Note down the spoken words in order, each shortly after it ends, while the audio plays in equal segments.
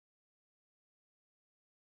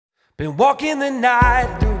Been walking the night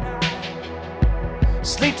through,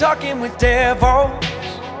 sleep talking with devils.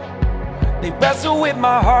 They wrestle with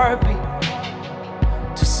my heartbeat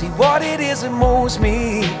to see what it is that moves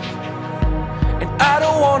me. And I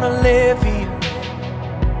don't wanna live here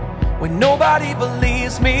when nobody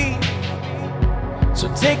believes me.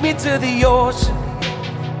 So take me to the ocean,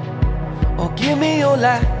 or give me your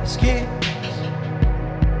last kiss.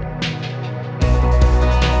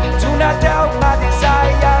 Do not doubt my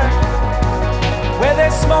desire. Where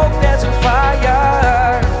there's smoke, there's a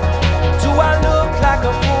fire. Do I look like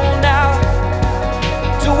a fool now?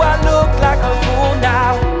 Do I look like a fool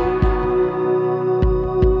now?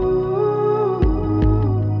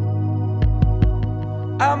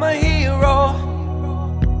 I'm a hero.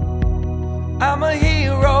 I'm a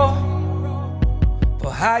hero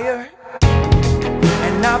for hire.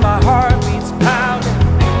 And now my heart beats pounding.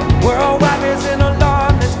 Worldwide there's an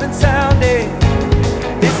alarm that's been sounding.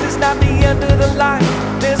 This is not the end of the line.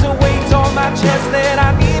 There's a weight on my chest that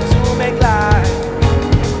I need to make light.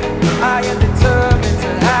 I am determined to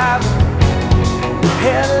have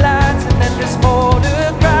headlines and endless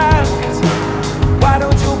photographs. Why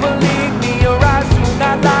don't you believe me? Your eyes do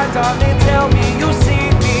not lie, darling. Tell me you see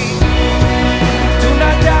me. Do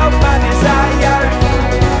not doubt my desire.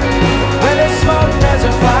 Where there's smoke, there's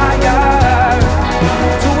a fire.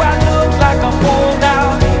 Do I look like a fool now?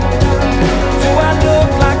 Do I look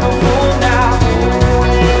like a fool now?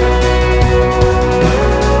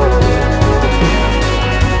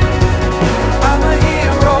 I'm a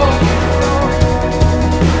hero.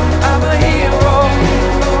 I'm a hero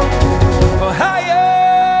for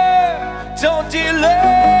hire. Don't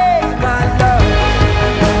delay my love.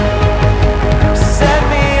 Set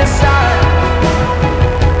me aside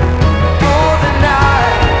for the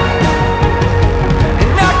night,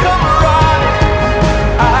 and I come running.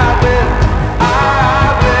 I will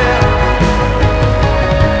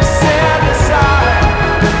set aside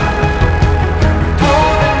for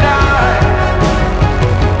the night.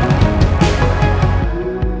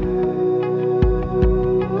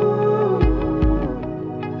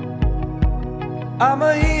 I'm a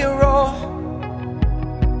hero.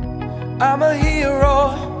 I'm a hero.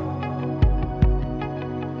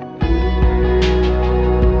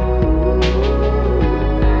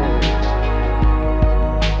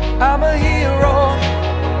 I'm a hero.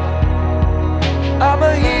 I'm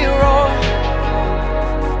a hero.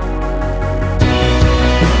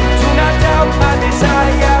 Do not doubt my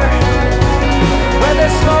desire. Where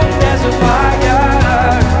there's smoke, there's a fire.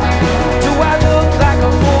 Do I look like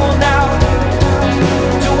a fool now?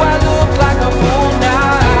 Do I look like a fool now?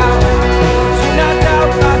 Do not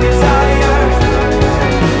doubt my desire.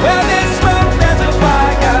 Where there's smoke, there's a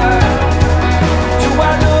fire. Do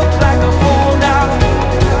I look like a fool now?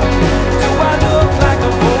 Do I look like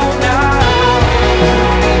a fool now?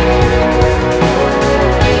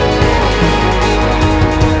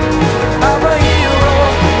 I'm a hero.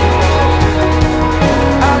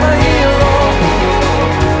 I'm a hero.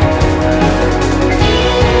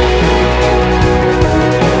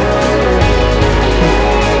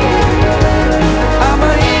 I'm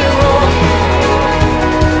a hero.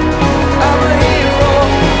 I'm a hero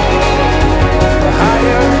for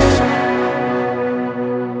hire.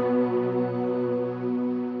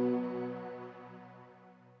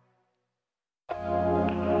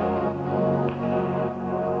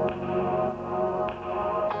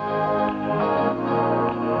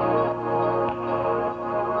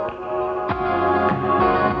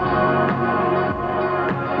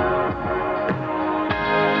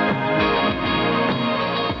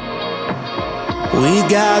 We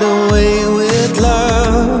got away with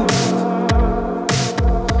love,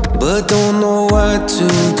 but don't know what to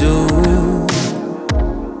do.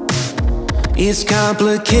 It's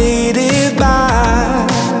complicated by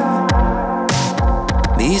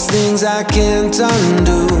these things I can't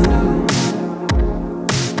undo.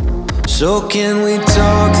 So can we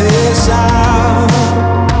talk this out?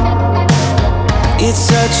 It's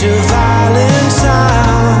such a violent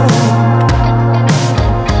sound.